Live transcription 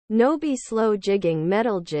Noeby slow jigging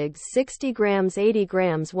metal jigs 60 grams 80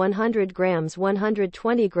 grams 100 grams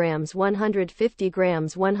 120 grams 150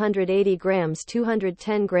 grams 180 grams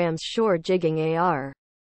 210 grams shore jigging AR.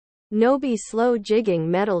 Noeby slow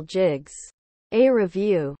jigging metal jigs. A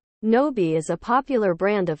review. Noeby is a popular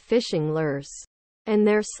brand of fishing lures, and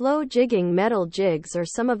their slow jigging metal jigs are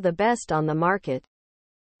some of the best on the market.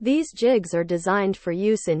 These jigs are designed for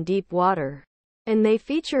use in deep water, and they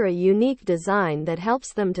feature a unique design that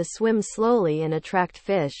helps them to swim slowly and attract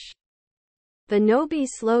fish. The Noeby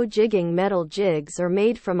slow jigging metal jigs are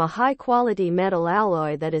made from a high-quality metal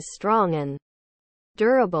alloy that is strong and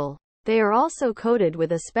durable. They are also coated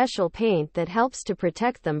with a special paint that helps to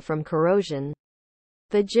protect them from corrosion.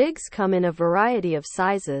 The jigs come in a variety of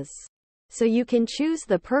sizes, so you can choose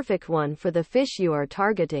the perfect one for the fish you are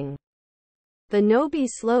targeting. The Noeby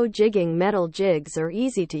slow jigging metal jigs are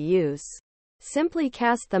easy to use. Simply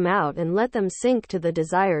cast them out and let them sink to the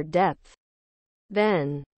desired depth.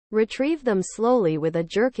 Then, retrieve them slowly with a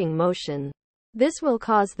jerking motion. This will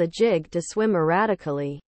cause the jig to swim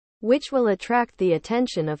erratically, which will attract the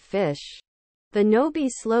attention of fish. The Noeby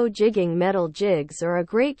slow jigging metal jigs are a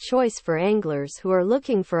great choice for anglers who are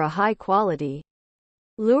looking for a high-quality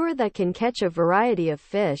lure that can catch a variety of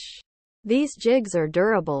fish. These jigs are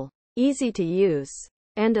durable, easy to use,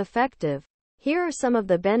 and effective. Here are some of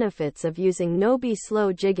the benefits of using Noeby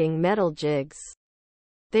slow jigging metal jigs.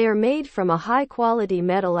 They are made from a high-quality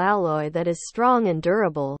metal alloy that is strong and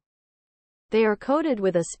durable. They are coated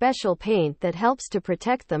with a special paint that helps to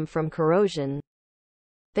protect them from corrosion.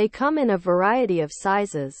 They come in a variety of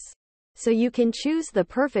sizes, so you can choose the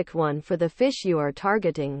perfect one for the fish you are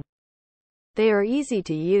targeting. They are easy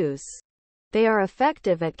to use. They are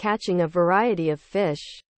effective at catching a variety of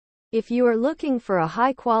fish. If you are looking for a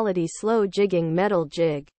high-quality slow jigging metal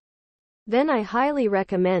jig, then I highly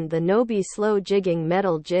recommend the Noeby slow jigging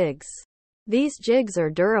metal jigs. These jigs are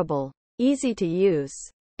durable, easy to use,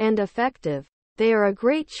 and effective. They are a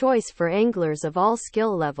great choice for anglers of all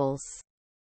skill levels.